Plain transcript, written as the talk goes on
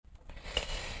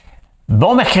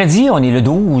Bon mercredi, on est le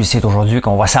 12, c'est aujourd'hui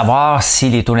qu'on va savoir si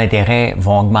les taux d'intérêt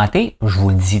vont augmenter. Je vous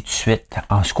le dis tout de suite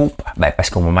en scoop, parce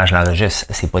qu'au moment où je l'enregistre,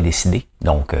 c'est pas décidé,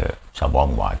 donc ça va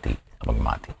augmenter, tu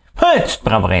te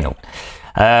prends pour un autre.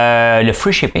 Le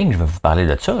free shipping, je vais vous parler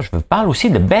de ça. Je vous parle aussi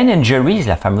de Ben & Jerry's,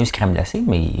 la fameuse crème glacée,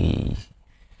 mais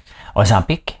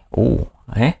Ozempic,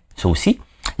 ça aussi.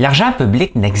 L'argent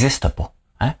public n'existe pas.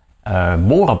 Un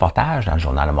beau reportage dans le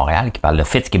Journal de Montréal qui parle de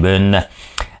Fitzgibbon.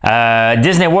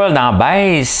 DisneyWorld en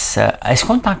baisse. Est-ce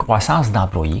qu'on est en croissance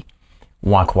d'employés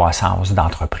ou en croissance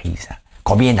d'entreprise?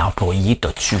 Combien d'employés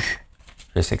t'as-tu?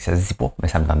 Je sais que ça se dit pas, mais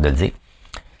ça me tente de le dire.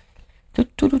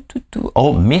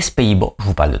 Oh, Miss Pays-Bas, je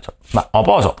vous parle de ça. Bon, on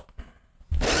passe ça.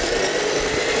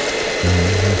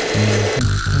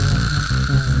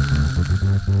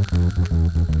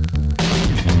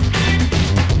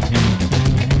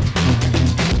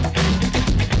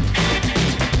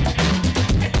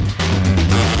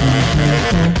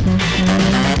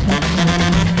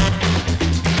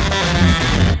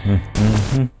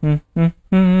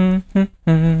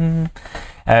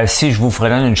 Si je vous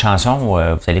fredonne une chanson,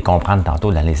 vous allez comprendre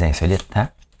tantôt dans les insolites. Hein?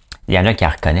 Il y en a qui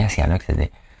la reconnaissent, il y en a qui se disent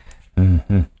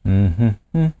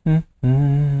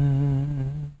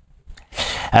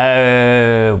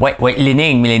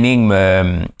l'énigme.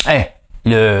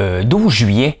 Le 12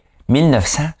 juillet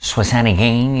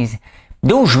 1975.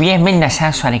 12 juillet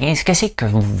 1975, qu'est-ce que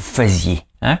vous faisiez?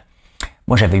 Hein?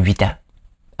 Moi, j'avais 8 ans.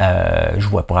 Je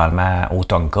jouais probablement au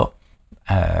Tonka.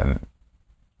 Une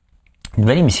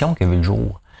nouvelle émission qui a vu le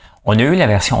jour. On a eu la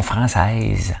version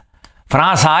française.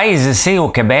 Française, c'est au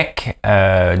Québec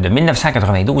de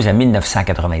 1992 à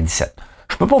 1997.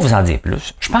 Je peux pas vous en dire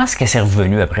plus. Je pense que c'est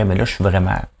revenu après, mais là, je suis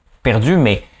vraiment perdu,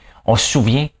 mais on se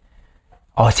souvient.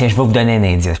 Tiens, je vais vous donner un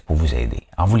indice pour vous aider.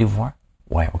 En voulez-vous voir?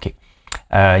 Ouais, OK.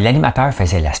 L'animateur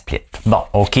faisait la split. Bon,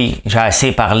 OK, j'ai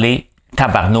assez parlé.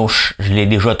 Tabarnouche, je l'ai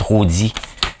déjà trop dit.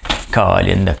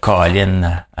 Colin.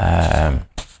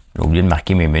 J'ai oublié de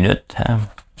marquer mes minutes. Hein?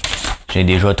 J'ai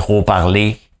déjà trop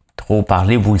parlé,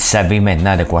 vous le savez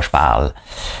maintenant de quoi je parle.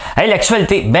 Hey,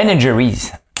 l'actualité, Ben &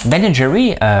 Jerry's. Ben &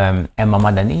 Jerry, à un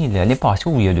moment donné, l'année passée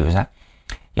ou il y a 2 ans,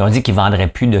 ils ont dit qu'ils ne vendraient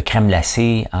plus de crème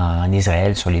glacée en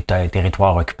Israël sur les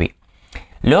territoires occupés.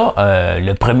 Là,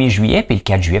 le 1er juillet, puis le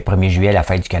 4 juillet, 1er juillet, la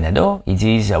fête du Canada, ils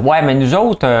disent « Ouais, mais nous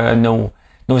autres, nos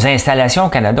installations au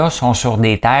Canada sont sur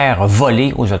des terres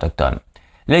volées aux Autochtones. »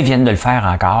 Là, ils viennent de le faire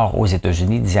encore aux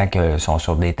États-Unis, disant qu'ils sont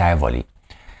sur des terres volées.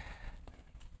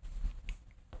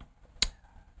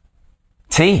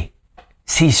 Tu sais,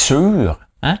 c'est sûr,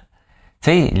 hein?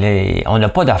 Tu sais, on n'a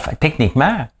pas d'affaires.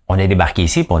 Techniquement, on a débarqué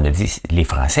ici et on a dit, les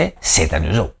Français, c'est à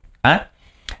nous autres, hein?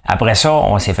 Après ça,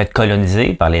 on s'est fait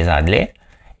coloniser par les Anglais.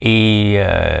 Et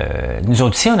nous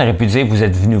autres ici, on aurait pu dire, vous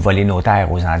êtes venus voler nos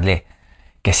terres aux Anglais.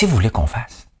 Qu'est-ce que vous voulez qu'on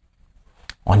fasse?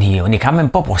 On est quand même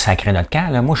pas pour sacrer notre camp,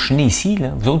 là. Moi, je suis né ici, là.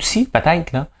 Vous autres aussi,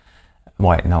 peut-être, là.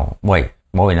 Non.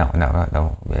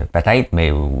 Peut-être,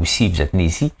 mais aussi, vous êtes nés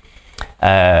ici.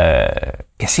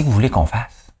 Qu'est-ce que vous voulez qu'on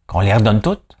fasse? Qu'on les redonne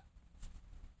toutes?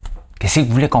 Qu'est-ce que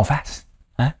vous voulez qu'on fasse?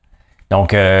 Hein?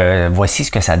 Donc, voici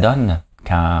ce que ça donne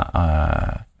quand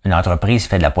une entreprise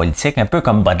fait de la politique, un peu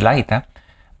comme Bud Light. Hein?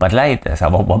 Bud Light, ça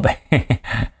va pas bien.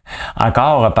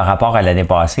 Encore par rapport à l'année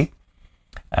passée.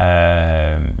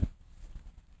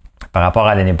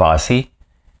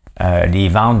 Les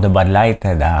ventes de Bud Light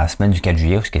dans la semaine du 4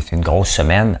 juillet, parce que c'est une grosse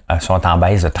semaine, sont en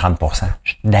baisse de 30%.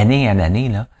 D'année en année,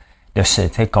 là.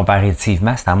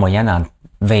 Comparativement, c'est en moyenne entre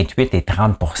 28 et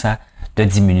 30% de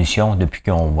diminution depuis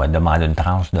qu'on va demander une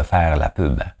tranche de faire la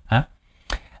pub. Hein?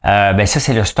 Ça,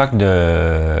 c'est le stock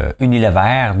de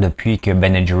Unilever depuis que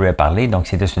Ben & Jerry a parlé. Donc,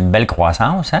 c'était une belle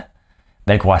croissance. Hein?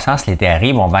 Belle croissance. L'été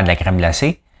arrive, on vend de la crème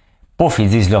glacée. Pouf, ils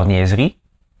disent leur niaiserie.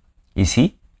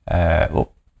 Ici.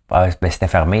 C'était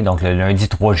fermé. Donc, le lundi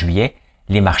 3 juillet,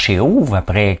 les marchés ouvrent.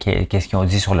 Après, qu'est-ce qu'ils ont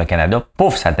dit sur le Canada?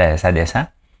 Pouf, ça descend.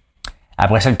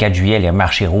 Après ça, le 4 juillet, les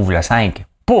marchés rouvrent le 5.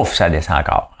 Pouf, ça descend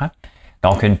encore. Hein?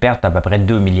 Donc, une perte d'à peu près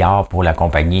 2 milliards pour la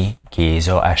compagnie qui les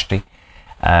a achetés.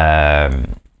 Ça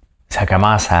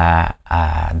commence à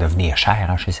devenir cher.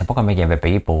 Hein? Je ne sais pas combien ils avaient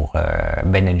payé pour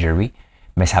Ben & Jerry,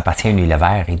 mais ça appartient à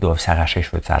Unilever. Ils doivent s'arracher les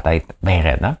cheveux de sa tête bien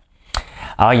raide. Hein?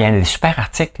 Alors, il y a un super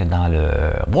article dans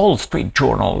le Wall Street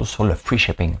Journal sur le free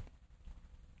shipping.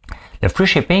 Le free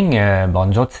shipping,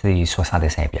 nous autres, c'est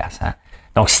 65$. Hein?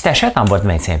 Donc, si tu achètes en bas de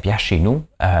 25$ chez nous,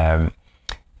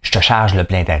 je te charge le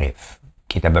plein tarif,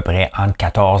 qui est à peu près entre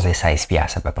 14 et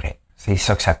 16$ à peu près. C'est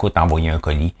ça que ça coûte envoyer un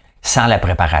colis sans la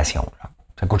préparation. Là.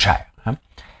 Ça coûte cher.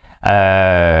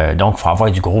 Hein? Donc, il faut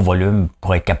avoir du gros volume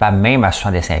pour être capable, même à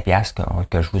 65$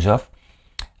 que je vous offre,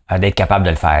 d'être capable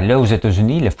de le faire. Là, aux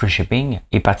États-Unis, le free shipping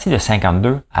est parti de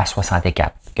 52 à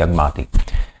 64, qui a augmenté.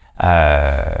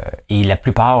 Et la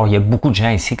plupart, il y a beaucoup de gens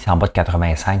ici qui sont en bas de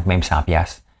 85, même 100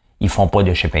 pièces. Ils font pas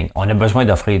de shipping. On a besoin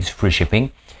d'offrir du free shipping.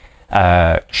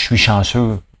 Je suis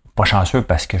chanceux, pas chanceux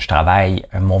parce que je travaille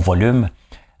mon volume.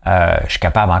 Je suis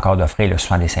capable encore d'offrir le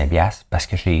 65 pièces parce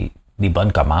que j'ai des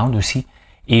bonnes commandes aussi.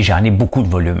 Et j'en ai beaucoup de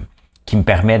volume qui me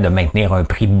permet de maintenir un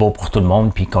prix bas pour tout le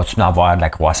monde puis continuer à avoir de la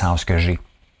croissance que j'ai.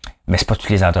 Mais c'est pas toutes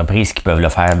les entreprises qui peuvent le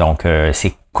faire, donc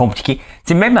c'est compliqué. Tu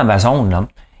sais, même Amazon, là,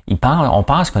 on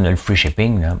pense qu'on a le free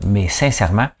shipping, là, mais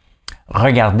sincèrement,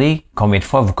 regardez combien de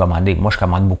fois vous commandez. Moi, je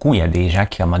commande beaucoup. Il y a des gens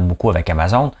qui commandent beaucoup avec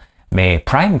Amazon, mais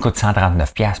Prime coûte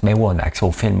 139$. Mais ouais, on a accès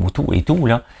au film et tout,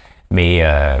 là. Mais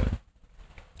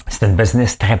c'est une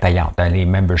business très payante. Hein. Les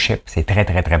memberships, c'est très,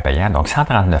 très, très payant. Donc,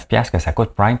 139$ que ça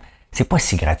coûte Prime, c'est pas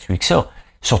si gratuit que ça.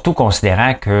 Surtout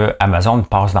considérant que Amazon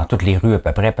passe dans toutes les rues à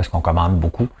peu près parce qu'on commande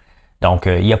beaucoup. Donc,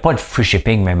 il n'y a pas de free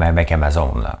shipping même avec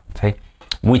Amazon, là. T'sais.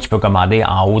 Oui, tu peux commander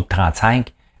en haut de 35,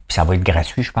 puis ça va être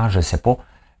gratuit, je pense, je ne sais pas.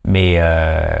 Mais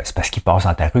c'est parce qu'ils passent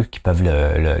dans ta rue qu'ils peuvent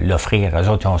l'offrir. Eux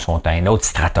autres, ils sont à une autre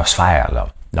stratosphère, là.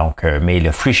 Donc, mais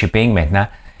le free shipping, maintenant,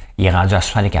 il est rendu à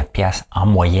 64$ en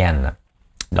moyenne.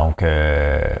 Donc,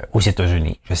 aux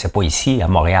États-Unis. Je ne sais pas ici, à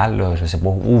Montréal, là, je ne sais pas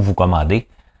où vous commandez.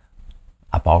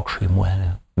 À part que chez moi,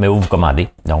 là. Mais où vous commandez.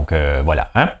 Donc, voilà.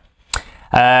 Hein?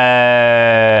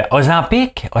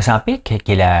 Ozempic,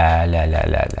 qui est la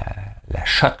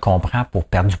shot qu'on prend pour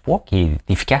perdre du poids, qui est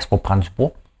efficace pour prendre du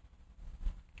poids.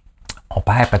 On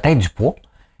perd peut-être du poids,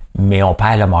 mais on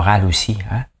perd le moral aussi.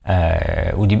 Hein?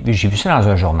 Au début, j'ai vu ça dans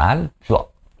un journal.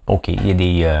 OK, il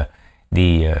y a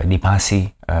des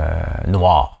pensées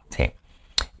noires. Tiens.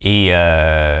 Et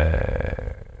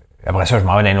après ça, je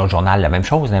m'en vais dans un autre journal, la même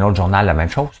chose, dans un autre journal, la même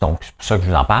chose. Donc, c'est pour ça que je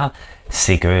vous en parle.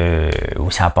 C'est que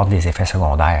ça apporte des effets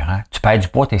secondaires. Hein? Tu perds du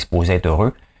poids, tu es supposé être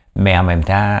heureux, mais en même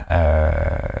temps,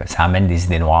 ça amène des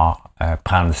idées noires,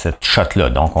 prendre cette shot-là.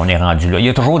 Donc, on est rendu là. Il y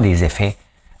a toujours des effets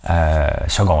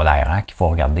secondaires hein, qu'il faut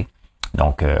regarder.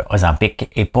 Donc, Ozempic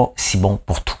est pas si bon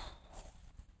pour tout.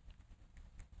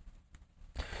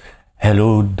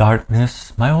 Hello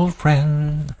darkness, my old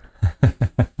friend.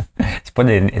 c'est pas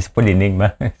l'énigme.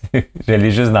 Hein? Je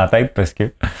l'ai juste dans la tête parce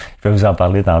que je vais vous en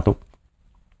parler tantôt.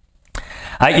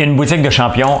 Ah, il y a une boutique de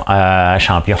champignons à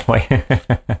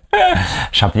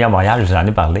Montréal, je vous en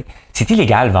ai parlé. C'est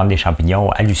illégal de vendre des champignons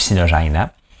hallucinogènes,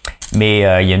 hein? Mais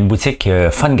il y a une boutique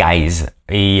Fun Guys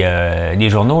et les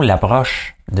journaux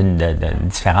l'approchent de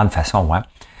différentes façons. Hein?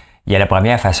 Il y a la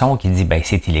première façon qui dit ben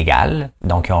c'est illégal,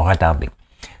 donc ils ont retardé.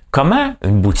 Comment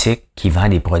une boutique qui vend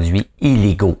des produits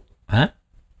illégaux hein,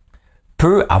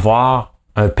 peut avoir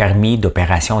un permis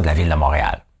d'opération de la Ville de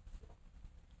Montréal?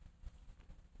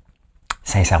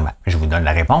 Sincèrement, je vous donne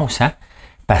la réponse, hein,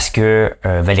 parce que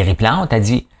Valérie Plante a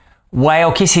dit « Ouais,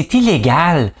 OK, c'est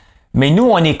illégal, mais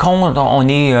nous, on est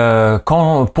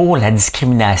pour la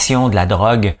discrimination de la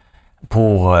drogue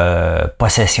pour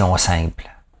possession simple. »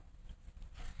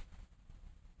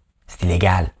 C'est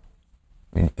illégal.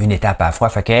 Une étape à la fois.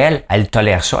 Fait qu'elle, elle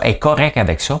tolère ça, elle est correcte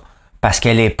avec ça, parce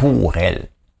qu'elle est pour elle.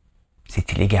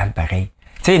 C'est illégal, pareil.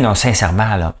 Tu sais, non,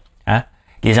 sincèrement, là, hein,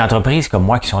 les entreprises comme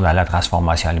moi qui sont dans la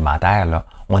transformation alimentaire, là,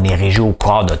 on est régi au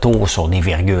quart de tour sur des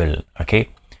virgules, OK? Puis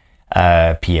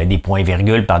il y a des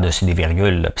points-virgules par-dessus des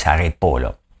virgules, là, puis ça n'arrête pas,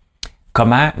 là.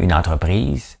 Comment une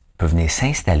entreprise peut venir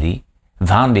s'installer,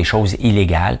 vendre des choses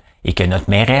illégales, et que notre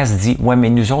mairesse dit « Ouais, mais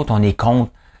nous autres, on est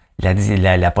contre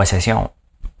la possession. »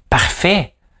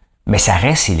 Parfait, mais ça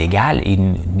reste illégal et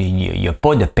il n'y a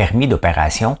pas de permis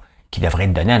d'opération qui devrait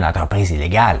être donné à une entreprise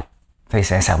illégale.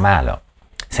 Sincèrement, là.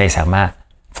 Sincèrement,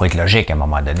 il faut être logique à un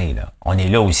moment donné. Là. On est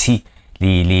là aussi.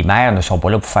 Les maires ne sont pas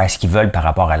là pour faire ce qu'ils veulent par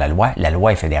rapport à la loi. La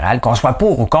loi est fédérale, qu'on soit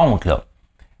pour ou contre, là.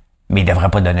 Mais ils ne devraient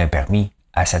pas donner un permis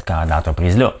à cette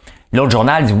entreprise-là. L'autre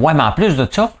journal dit, ouais, mais en plus de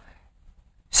ça,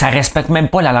 ça respecte même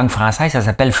pas la langue française, ça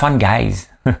s'appelle Fun Guys.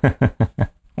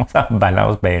 On s'en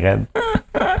balance bien raide.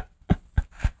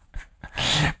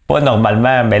 Pas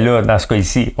normalement, mais là, dans ce cas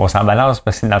ici, on s'en balance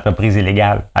parce que c'est une entreprise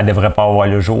illégale. Elle ne devrait pas avoir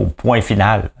le jour. Point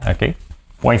final. OK?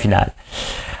 Point final.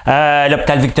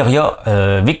 L'hôpital Victoria,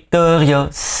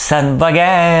 ça ne va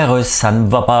guère, ça ne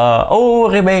va pas. Oh,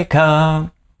 Rebecca!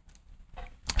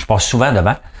 Je passe souvent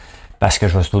devant parce que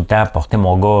je vais tout le temps porter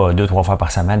mon gars 2-3 fois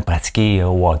par semaine pratiquer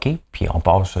au hockey. Puis on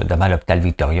passe devant l'hôpital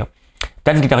Victoria.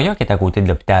 L'hôpital Victoria qui est à côté de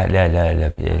l'hôpital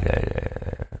le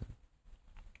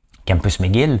Campus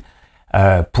McGill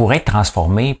pour être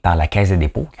transformé par la Caisse de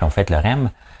dépôt qui ont fait le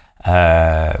REM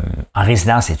en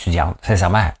résidence étudiante.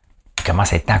 Sincèrement, il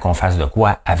commence à être temps qu'on fasse de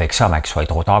quoi avec ça avant qu'il soit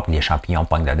trop tard puis les champignons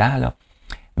pognent dedans. Là.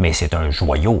 Mais c'est un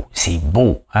joyau, c'est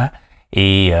beau. Hein?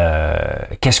 Et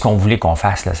qu'est-ce qu'on voulait qu'on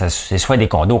fasse? Là? C'est soit des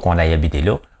condos qu'on aille habiter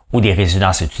là, ou des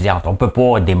résidences étudiantes. On peut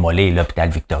pas démolir l'hôpital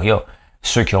Victoria.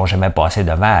 Ceux qui ont jamais passé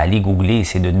devant, allez googler,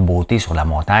 c'est d'une beauté sur la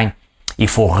montagne. Il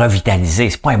faut revitaliser.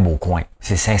 C'est pas un beau coin.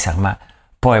 C'est sincèrement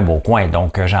pas un beau coin.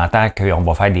 Donc, j'entends qu'on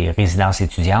va faire des résidences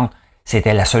étudiantes.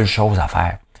 C'était la seule chose à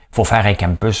faire. Il faut faire un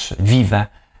campus vivant.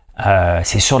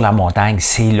 C'est sur la montagne.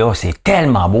 C'est là. C'est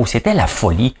tellement beau. C'était la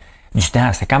folie du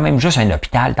temps. C'est quand même juste un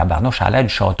hôpital. Tabarnouche, à l'air du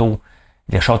château.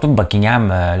 Le château de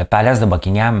Buckingham, le palace de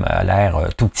Buckingham a l'air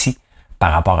tout petit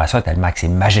par rapport à ça, tellement que c'est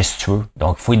majestueux.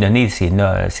 Donc, il faut lui donner ses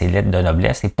lettres de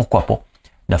noblesse. Et pourquoi pas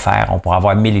de faire? On pourra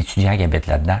avoir 1000 étudiants qui habitent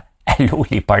là-dedans. Allô,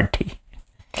 les parties.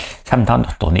 Ça me tente de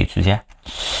retourner étudiant.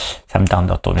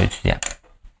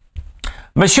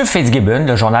 Monsieur Fitzgibbon,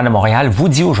 le Journal de Montréal, vous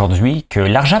dit aujourd'hui que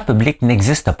l'argent public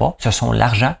n'existe pas. Ce sont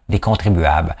l'argent des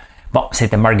contribuables. Bon,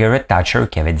 c'était Margaret Thatcher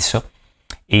qui avait dit ça.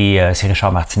 Et c'est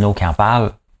Richard Martineau qui en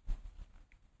parle.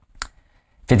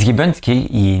 Fitzgibbon,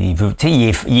 il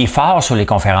est fort sur les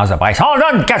conférences de presse. On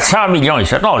donne 400 millions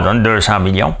ici. Non, on donne 200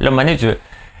 millions. Là, monnaie, tu dis,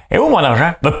 et où mon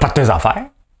argent? Va pas de tes affaires.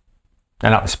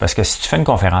 Non, c'est parce que si tu fais une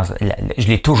conférence, je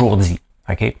l'ai toujours dit,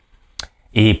 OK?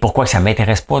 Et pourquoi ça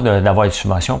m'intéresse pas d'avoir des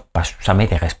subventions? Parce que ça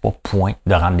m'intéresse pas, point,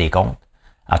 de rendre des comptes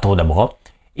à tour de bras.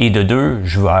 Et de deux,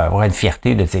 je vais avoir une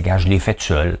fierté de dire, je l'ai fait tout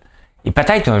seul. Et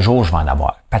peut-être un jour, je vais en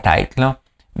avoir. Peut-être, là.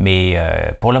 Mais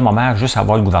pour le moment, juste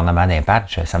avoir le gouvernement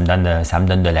d'impact, ça me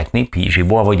donne de l'acné. Puis j'ai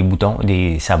beau avoir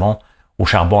des savons au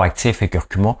charbon actif et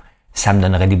curcuma, ça me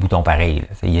donnerait des boutons pareils. Là.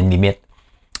 Il y a une limite.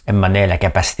 À un moment donné, la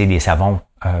capacité des savons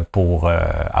pour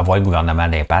avoir le gouvernement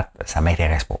d'impact, ça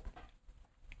m'intéresse pas.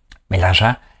 Mais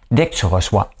l'argent, dès que tu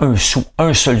reçois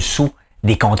un seul sou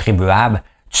des contribuables,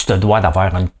 tu te dois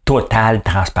d'avoir une totale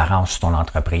transparence sur ton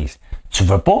entreprise. Tu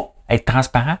veux pas être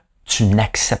transparent, tu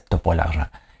n'acceptes pas l'argent.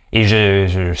 Et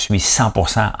je suis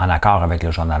 100% en accord avec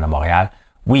le Journal de Montréal.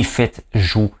 Oui, Fit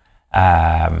joue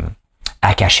à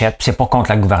cachette. C'est pas contre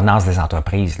la gouvernance des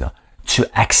entreprises, là. Tu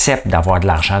acceptes d'avoir de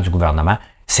l'argent du gouvernement,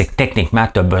 c'est que techniquement,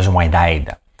 tu as besoin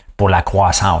d'aide pour la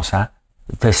croissance, hein?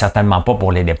 Certainement pas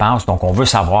pour les dépenses. Donc, on veut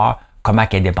savoir comment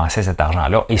qu'elle dépensait cet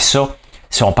argent-là. Et ça,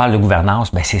 si on parle de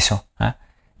gouvernance, ben c'est ça. Hein?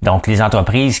 Donc, les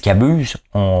entreprises qui abusent,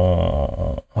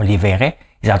 on les verrait.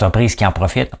 Les entreprises qui en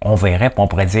profitent, on verrait, puis on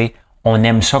pourrait dire, on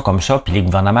aime ça comme ça, puis les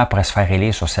gouvernements pourraient se faire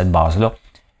élire sur cette base-là.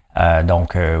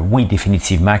 Donc, oui,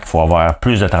 définitivement qu'il faut avoir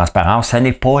plus de transparence. Ce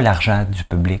n'est pas l'argent du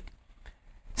public.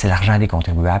 C'est l'argent des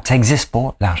contribuables. Ça n'existe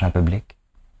pas, l'argent public.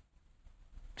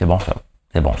 C'est bon, ça.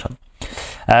 C'est bon, ça.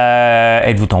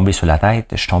 Êtes-vous tombé sur la tête?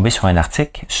 Je suis tombé sur un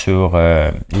article sur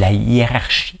la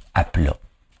hiérarchie à plat.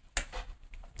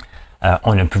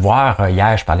 On a pu voir,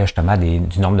 hier, je parlais justement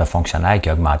du nombre de fonctionnaires qui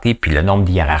a augmenté, puis le nombre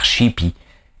de hiérarchies, puis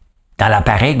dans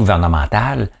l'appareil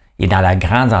gouvernemental et dans la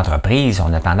grande entreprise,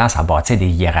 on a tendance à bâtir des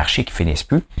hiérarchies qui finissent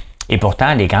plus. Et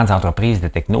pourtant, les grandes entreprises de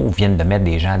techno viennent de mettre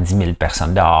des gens, 10 000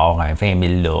 personnes dehors, 20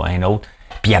 000 là, un autre,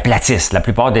 puis ils aplatissent. La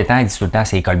plupart des temps, ils disent tout le temps,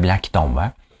 c'est les cols blancs qui tombent.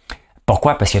 Hein?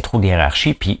 Pourquoi? Parce qu'il y a trop de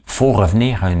hiérarchie, puis il faut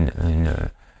revenir à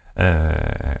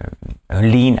un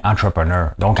lean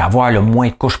entrepreneur. Donc, avoir le moins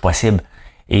de couches possible.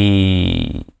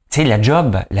 Et, tu sais,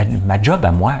 ma job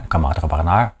à moi, comme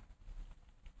entrepreneur,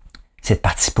 c'est de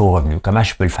participer au revenu. Comment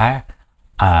je peux le faire?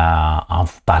 En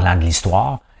vous parlant de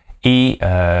l'histoire et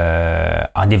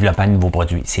en développant de nouveaux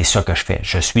produits. C'est ça que je fais.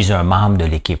 Je suis un membre de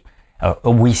l'équipe.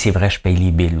 Oui, c'est vrai, je paye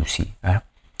les bills aussi. Hein?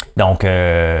 Donc,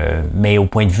 mais au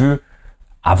point de vue,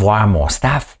 avoir mon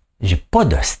staff, j'ai pas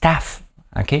de staff.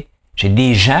 OK? J'ai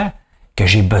des gens que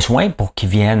j'ai besoin pour qu'ils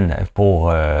viennent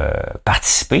pour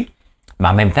participer. Mais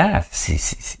en même temps,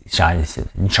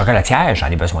 une chocolatière, j'en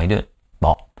ai besoin d'une.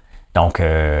 Bon. Donc,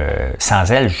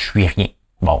 sans elle, je suis rien.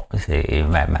 Bon,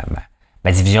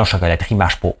 ma division chocolaterie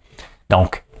marche pas.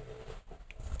 Donc,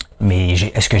 mais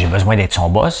est-ce que j'ai besoin d'être son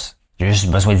boss? J'ai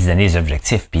juste besoin de lui donner des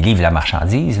objectifs, puis livre la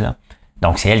marchandise, là.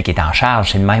 Donc, c'est elle qui est en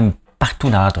charge. C'est le même partout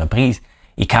dans l'entreprise.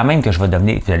 Et quand même que je vais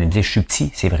devenir, vous allez me dire, je suis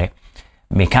petit, c'est vrai.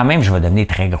 Mais quand même, je vais devenir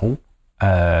très gros.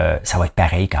 Ça va être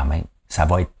pareil quand même. Ça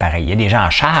va être pareil. Il y a des gens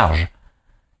en charge,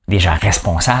 des gens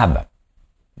responsables,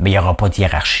 mais il n'y aura pas de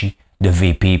hiérarchie, de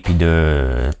VP, puis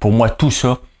pour moi, tout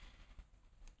ça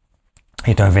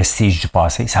est un vestige du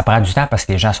passé. Ça prend du temps parce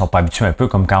que les gens ne sont pas habitués, un peu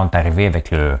comme quand on est arrivé avec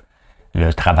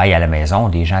le travail à la maison.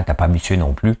 Les gens n'étaient pas habitués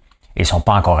non plus et ne sont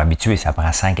pas encore habitués. Ça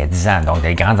prend 5 à 10 ans. Donc,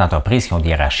 les grandes entreprises qui ont des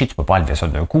hiérarchies, tu ne peux pas enlever ça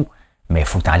d'un coup, mais il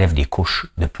faut que tu enlèves des couches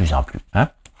de plus en plus. Hein?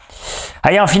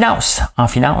 Allez, en finance,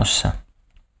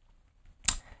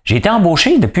 j'ai été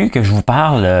embauché depuis que je vous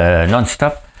parle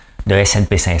non-stop de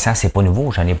S&P 500. C'est pas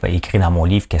nouveau. J'en ai écrit dans mon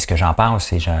livre qu'est-ce que j'en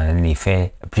pense et j'en ai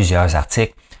fait plusieurs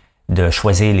articles de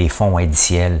choisir les fonds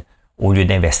indiciels au lieu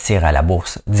d'investir à la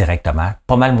bourse directement.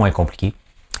 Pas mal moins compliqué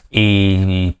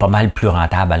et pas mal plus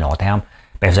rentable à long terme.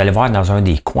 Bien, vous allez voir dans un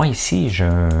des coins ici, j'ai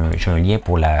un lien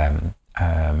pour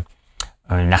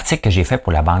un article que j'ai fait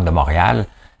pour la Banque de Montréal,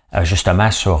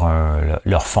 justement sur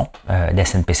leur fonds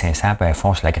d'S&P 500, puis un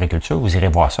fonds sur l'agriculture. Vous irez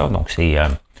voir ça. Donc, c'est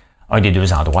un des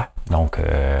deux endroits. Donc,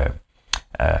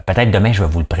 peut-être demain, je vais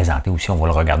vous le présenter aussi. On va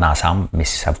le regarder ensemble. Mais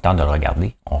si ça vous tente de le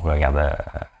regarder, on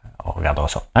regardera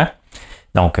ça. Hein?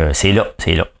 Donc, c'est là.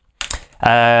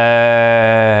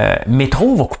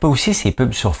 Métro va couper aussi ses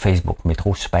pubs sur Facebook.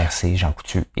 Métro, Super C, Jean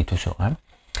Coutu et tout ça. Hein?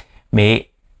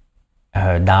 Mais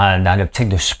dans l'optique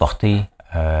de supporter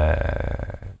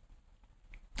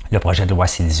le projet de loi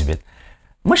C-18,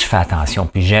 moi, je fais attention,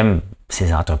 puis j'aime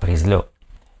ces entreprises-là.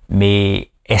 Mais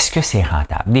est-ce que c'est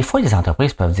rentable? Des fois, les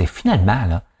entreprises peuvent dire, finalement,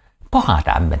 là, pas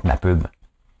rentable mettre ma pub.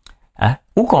 Hein?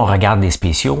 Ou qu'on regarde des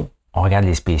spéciaux, on regarde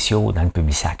les spéciaux dans le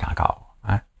Publisac encore.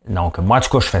 Hein? Donc, moi, en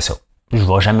tout cas, je fais ça. Je ne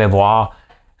vais jamais voir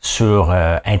sur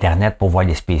Internet pour voir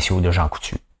les spéciaux de Jean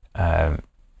Coutu.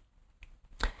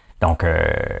 Donc,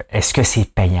 est-ce que c'est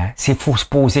payant? Il faut se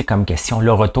poser comme question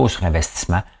le retour sur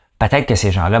investissement. Peut-être que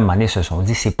ces gens-là, à un moment donné, se sont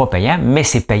dit c'est pas payant, mais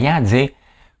c'est payant à dire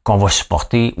qu'on va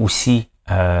supporter aussi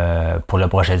pour le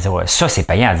projet de dire ça, c'est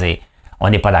payant à dire on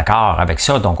n'est pas d'accord avec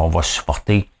ça, donc on va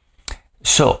supporter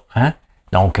ça. Hein?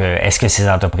 Donc, est-ce que ces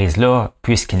entreprises-là,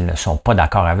 puisqu'ils ne sont pas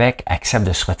d'accord avec, acceptent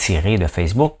de se retirer de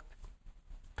Facebook?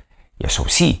 Il y a ça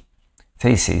aussi.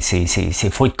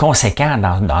 Il faut être conséquent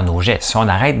dans nos gestes. Si on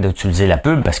arrête d'utiliser la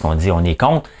pub parce qu'on dit on est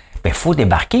contre, il faut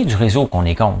débarquer du réseau qu'on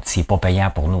est contre s'il n'est pas payant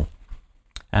pour nous.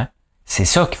 Hein? C'est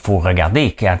ça qu'il faut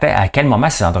regarder. À quel moment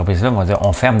ces entreprises-là vont dire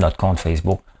on ferme notre compte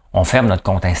Facebook, on ferme notre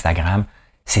compte Instagram,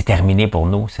 c'est terminé pour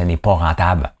nous, ce n'est pas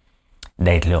rentable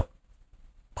d'être là.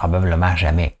 Probablement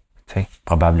jamais.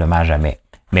 Probablement jamais.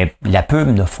 Mais la pub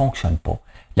ne fonctionne pas.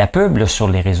 La pub là, sur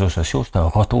les réseaux sociaux, c'est un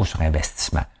retour sur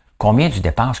investissement. Combien tu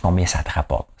dépenses, combien ça te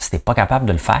rapporte. Si tu n'es pas capable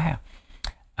de le faire,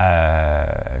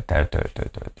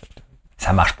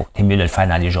 ça marche pas. Tu es mieux de le faire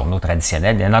dans les journaux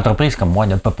traditionnels. Une entreprise comme moi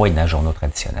ne peut pas être dans les journaux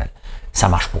traditionnels. Ça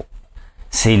marche pas.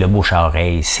 C'est le bouche à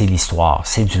oreille, c'est l'histoire,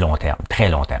 c'est du long terme, très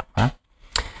long terme. Hein?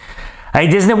 Hey,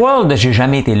 DisneyWorld, j'ai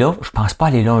jamais été là. Je pense pas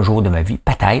aller là un jour de ma vie.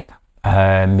 Peut-être.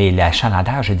 Mais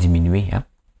l'achalandage a diminué. Hein?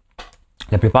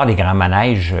 La plupart des grands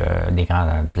manèges, des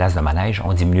grandes places de manège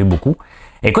ont diminué beaucoup.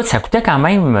 Écoute, ça coûtait quand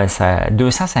même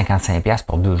 255$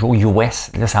 pour 2 jours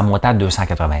US. Là, ça a monté à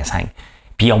 285$.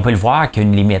 Puis on peut le voir qu'il y a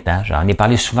une limite. Hein? J'en ai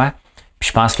parlé souvent. Puis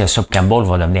je pense que Soup Campbell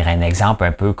va devenir un exemple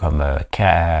un peu comme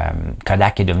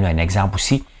Kodak est devenu un exemple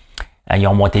aussi. Ils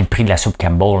ont monté le prix de la soupe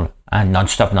Campbell, hein,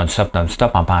 non-stop,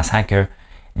 en pensant que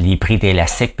les prix étaient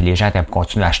élastiques puis les gens étaient pour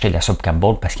continuer à acheter de la soupe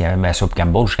Campbell parce qu'il y avait la soupe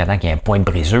Campbell jusqu'à temps qu'il y ait un point de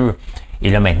brisure. Et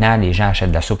là, maintenant, les gens achètent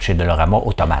de la soupe chez Dolorama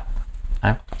aux tomates.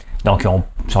 Hein? Donc,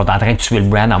 ils sont en train de tuer le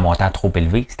brand en montant trop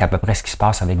élevé. C'est à peu près ce qui se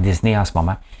passe avec Disney en ce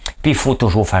moment. Puis, il faut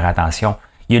toujours faire attention.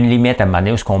 Il y a une limite à un moment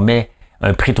donné où on met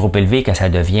un prix trop élevé que ça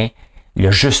devient le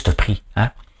juste prix.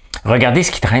 Hein? Regardez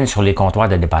ce qui traîne sur les comptoirs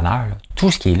de dépanneurs. Là. Tout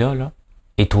ce qui est là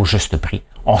est au juste prix.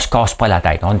 On se casse pas la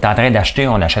tête. On est en train d'acheter,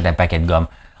 on achète un paquet de gomme.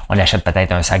 On achète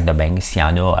peut-être un sac de beignes s'il y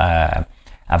en a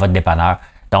à votre dépanneur.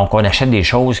 Donc, on achète des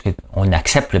choses, on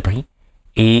accepte le prix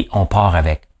et on part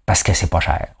avec parce que c'est pas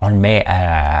cher. On le met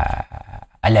à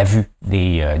la vue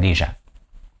des gens.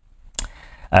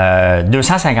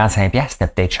 255$, c'était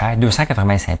peut-être cher.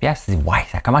 285$, tu dis, ouais,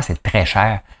 ça commence à être très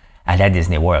cher à la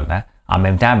Disney World. Hein? En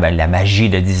même temps, ben, la magie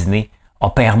de Disney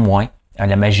opère moins.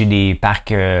 La magie des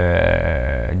parcs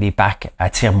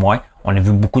attire moins. On a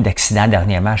vu beaucoup d'accidents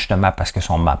dernièrement, justement, parce qu'ils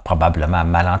sont probablement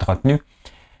mal entretenus.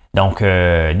 Donc,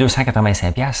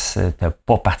 285$, t'es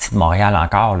pas parti de Montréal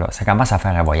encore, là. Ça commence à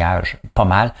faire un voyage pas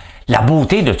mal. La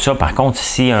beauté de tout ça, par contre,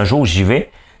 si un jour j'y vais,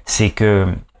 c'est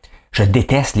que je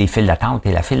déteste les files d'attente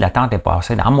et la file d'attente est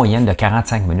passée en moyenne de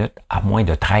 45 minutes à moins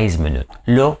de 13 minutes.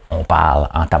 Là, on parle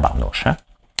en tabarnouche. Hein?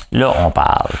 Là, on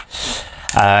parle.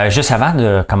 Juste avant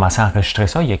de commencer à enregistrer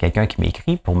ça, il y a quelqu'un qui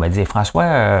m'écrit pour me dire,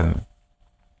 François,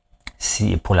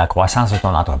 si pour la croissance de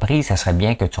ton entreprise, ça serait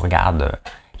bien que tu regardes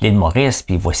l'île Maurice,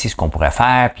 puis voici ce qu'on pourrait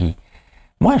faire. Puis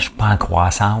moi, je suis pas en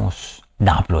croissance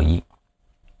d'employés.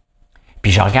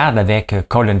 Puis je regarde avec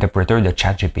Call Interpreter de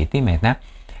ChatGPT maintenant.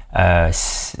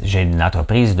 J'ai une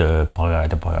entreprise de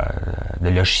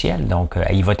logiciels, donc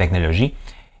AIVA Technologies.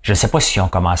 Je ne sais pas si on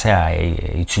commençait à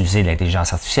utiliser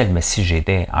l'intelligence artificielle, mais si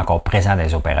j'étais encore présent dans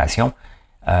les opérations,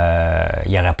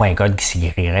 il n'y aurait pas un code qui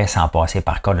s'écrirait sans passer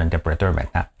par Code Interpreter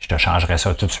maintenant. Je te changerais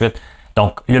ça tout de suite.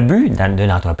 Donc, le but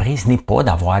d'une entreprise n'est pas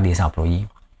d'avoir des employés.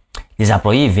 Les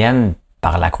employés viennent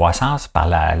par la croissance, par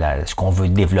ce qu'on veut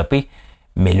développer,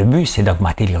 mais le but, c'est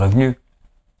d'augmenter les revenus.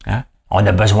 Hein? On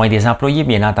a besoin des employés,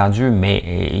 bien entendu, mais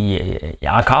il y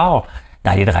a encore,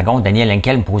 dans les Dragons, Daniel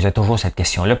Henkel me posait toujours cette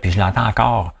question-là, puis je l'entends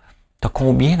encore. T'as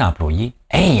combien d'employés?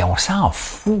 Hey, on s'en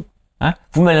fout. Hein?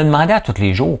 Vous me le demandez à tous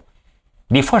les jours.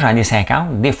 Des fois, j'en ai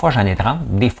 50, des fois, j'en ai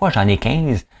 30, des fois, j'en ai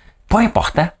 15. Pas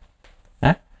important.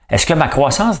 Hein? Est-ce que ma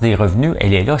croissance des revenus,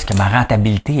 elle est là? Est-ce que ma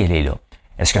rentabilité, elle est là?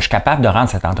 Est-ce que je suis capable de rendre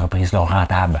cette entreprise-là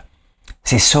rentable?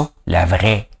 C'est ça, la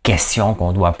vraie question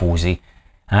qu'on doit poser.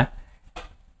 Hein?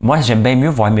 Moi, j'aime bien mieux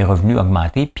voir mes revenus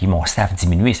augmenter puis mon staff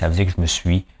diminuer. Ça veut dire que je me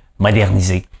suis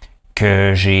modernisé,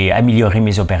 que j'ai amélioré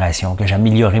mes opérations, que j'ai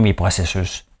amélioré mes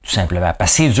processus, tout simplement.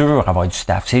 Parce que c'est dur avoir du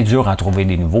staff, c'est dur en trouver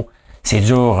des nouveaux, c'est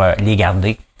dur les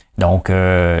garder. Donc,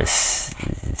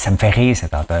 ça me fait rire,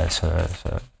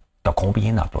 t'as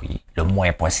combien d'employés? Le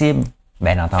moins possible,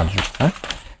 bien entendu. Hein?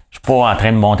 Je suis pas en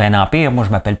train de monter un empire, moi je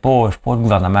m'appelle pas, je suis pas le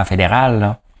gouvernement fédéral.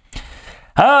 Là.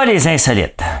 Ah, les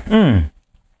insolites. Vous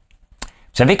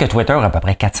savez que Twitter a à peu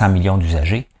près 400 millions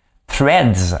d'usagers.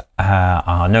 Threads,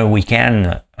 en un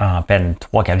week-end, en peine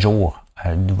 3-4 jours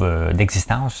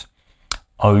d'existence,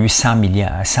 a eu 100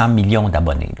 millions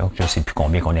d'abonnés. Donc, je ne sais plus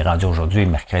combien qu'on est rendu aujourd'hui,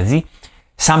 mercredi.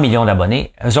 100 millions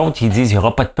d'abonnés. Eux autres, ils disent qu'il n'y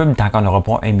aura pas de pub tant qu'on n'aura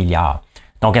pas 1 milliard.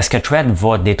 Donc, est-ce que Threads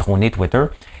va détrôner Twitter?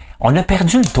 On a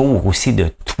perdu le tour aussi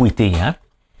de tweeter, hein?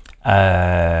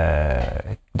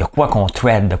 De quoi qu'on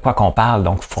thread, de quoi qu'on parle.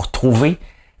 Donc, il faut retrouver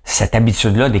cette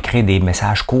habitude-là d'écrire des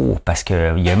messages courts parce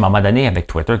qu'il y a un moment donné avec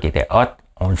Twitter qui était hot,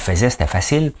 on le faisait, c'était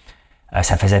facile.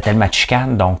 Ça faisait tellement de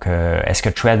chicane. Donc, est-ce que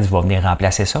Threads va venir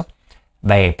remplacer ça?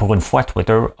 Ben, pour une fois,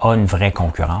 Twitter a une vraie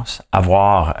concurrence. À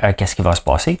voir qu'est-ce qui va se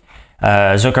passer.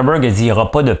 Zuckerberg a dit qu'il n'y aura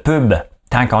pas de pub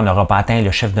tant qu'on n'aura pas atteint le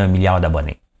chiffre d'1 milliard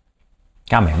d'abonnés.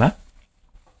 Quand même, hein?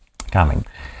 Quand même.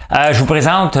 Je vous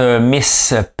présente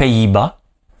Miss Pays-Bas.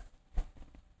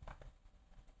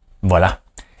 Voilà.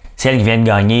 C'est elle qui vient de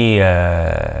gagner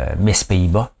Miss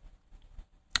Pays-Bas.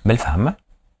 Belle femme, hein?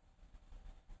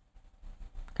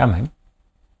 Quand même.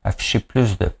 Afficher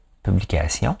plus de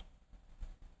publications.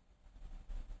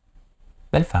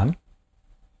 Belle femme.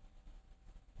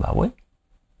 Ben oui.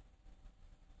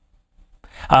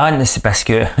 Ah, c'est parce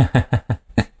que...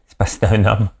 c'est parce que c'est un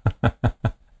homme.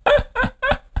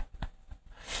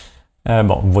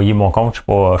 Bon, vous voyez mon compte, je suis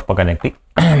pas connecté.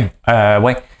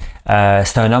 Ouais.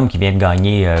 C'est un homme qui vient de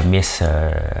gagner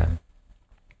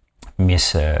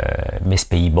Miss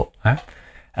Pays-Bas. Hein?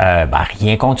 Ben,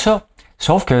 rien contre ça.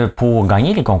 Sauf que pour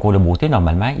gagner les concours de beauté,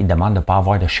 normalement, ils demandent de ne pas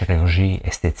avoir de chirurgie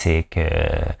esthétique,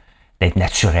 d'être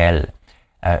naturel.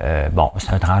 Bon,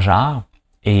 c'est un transgenre.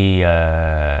 Et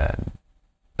ben,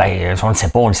 on ne le sait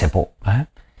pas, on ne le sait pas. Hein?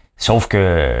 Sauf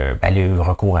que ben, le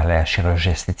recours à la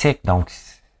chirurgie esthétique, donc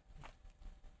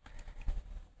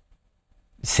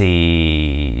c'est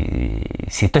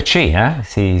touché, hein?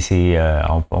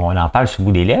 On en parle sous le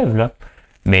bout des lèvres, là.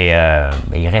 Mais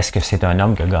il reste que c'est un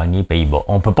homme qui a gagné Pays-Bas.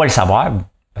 On peut pas le savoir,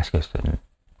 parce que c'est une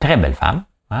très belle femme,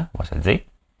 hein? On va se le dire.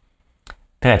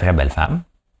 Très, très belle femme.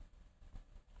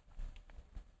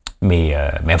 Mais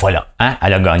voilà, hein?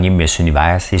 Elle a gagné Miss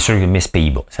Univers. C'est sûr que Miss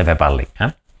Pays-Bas, ça fait parler,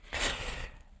 hein?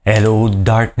 Hello,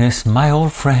 darkness, my old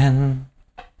friend.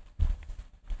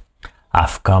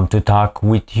 I've come to talk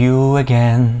with you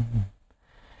again,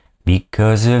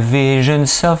 because a vision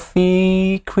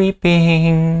softly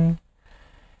creeping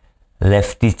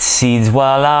left its seeds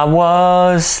while I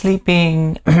was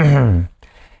sleeping,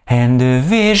 and the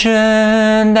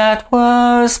vision that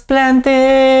was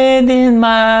planted in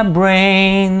my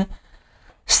brain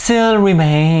still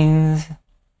remains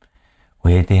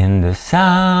within the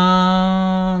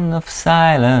sound of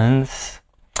silence.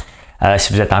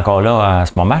 Si vous êtes encore là en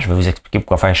ce moment, je vais vous expliquer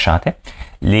pourquoi faire je chantais.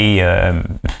 Les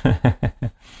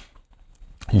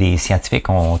scientifiques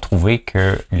ont trouvé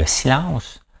que le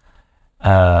silence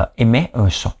émet un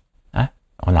son. Hein?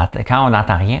 Quand on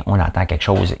n'entend rien, on entend quelque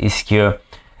chose. Et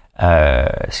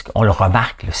on le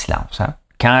remarque, le silence. Hein?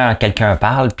 Quand quelqu'un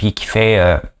parle puis qu'il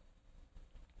fait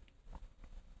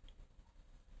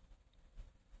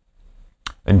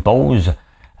une pause,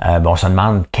 on se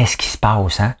demande qu'est-ce qui se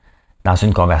passe, hein? Dans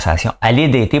une conversation. Allez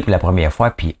dater pour la première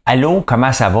fois, puis « Allô,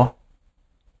 comment ça va? »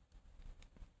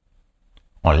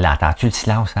 On l'entend-tu, le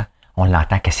silence? Hein? On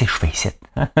l'entend. Qu'est-ce que je fais ici?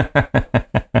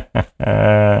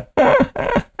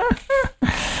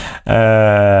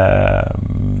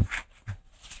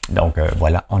 Donc,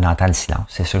 voilà, on entend le silence.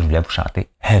 C'est ça que je voulais vous chanter.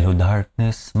 « Hello,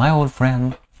 darkness, my old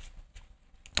friend. »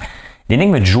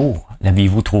 L'énigme du jour.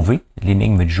 L'avez-vous trouvé?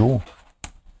 L'énigme du jour.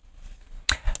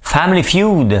 Family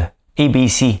Feud.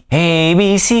 ABC.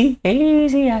 ABC.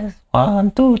 ABC. 1,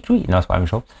 2, 3. Non, c'est pas la même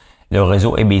chose. Le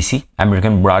réseau ABC,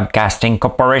 American Broadcasting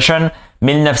Corporation,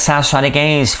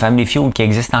 1975. Family Feud qui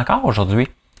existe encore aujourd'hui.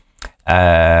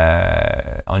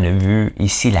 On a vu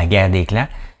ici la guerre des clans.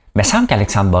 Mais il semble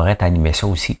qu'Alexandre Borette a animé ça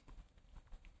aussi.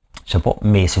 Je sais pas,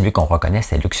 mais celui qu'on reconnaît,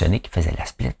 c'est Luc Sonnet qui faisait la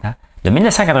split. Hein? De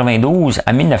 1992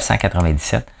 à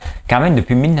 1997. Quand même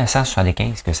depuis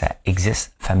 1975 que ça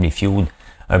existe, Family Feud.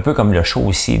 Un peu comme le show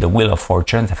aussi de Wheel of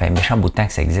Fortune. Ça fait un méchant bout de temps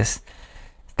que ça existe.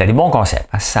 C'était des bons concepts.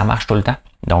 Hein? Ça marche tout le temps.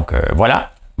 Donc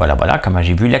voilà comment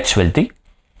j'ai vu l'actualité.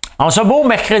 En ce beau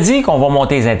mercredi qu'on va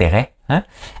monter les intérêts. Hein?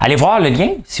 Allez voir le lien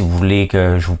si vous voulez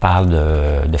que je vous parle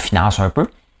de finances un peu.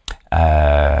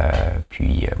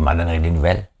 Puis, vous m'en donnerez des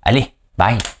nouvelles. Allez,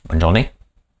 bye, bonne journée.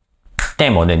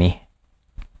 Tiens, mon Denis.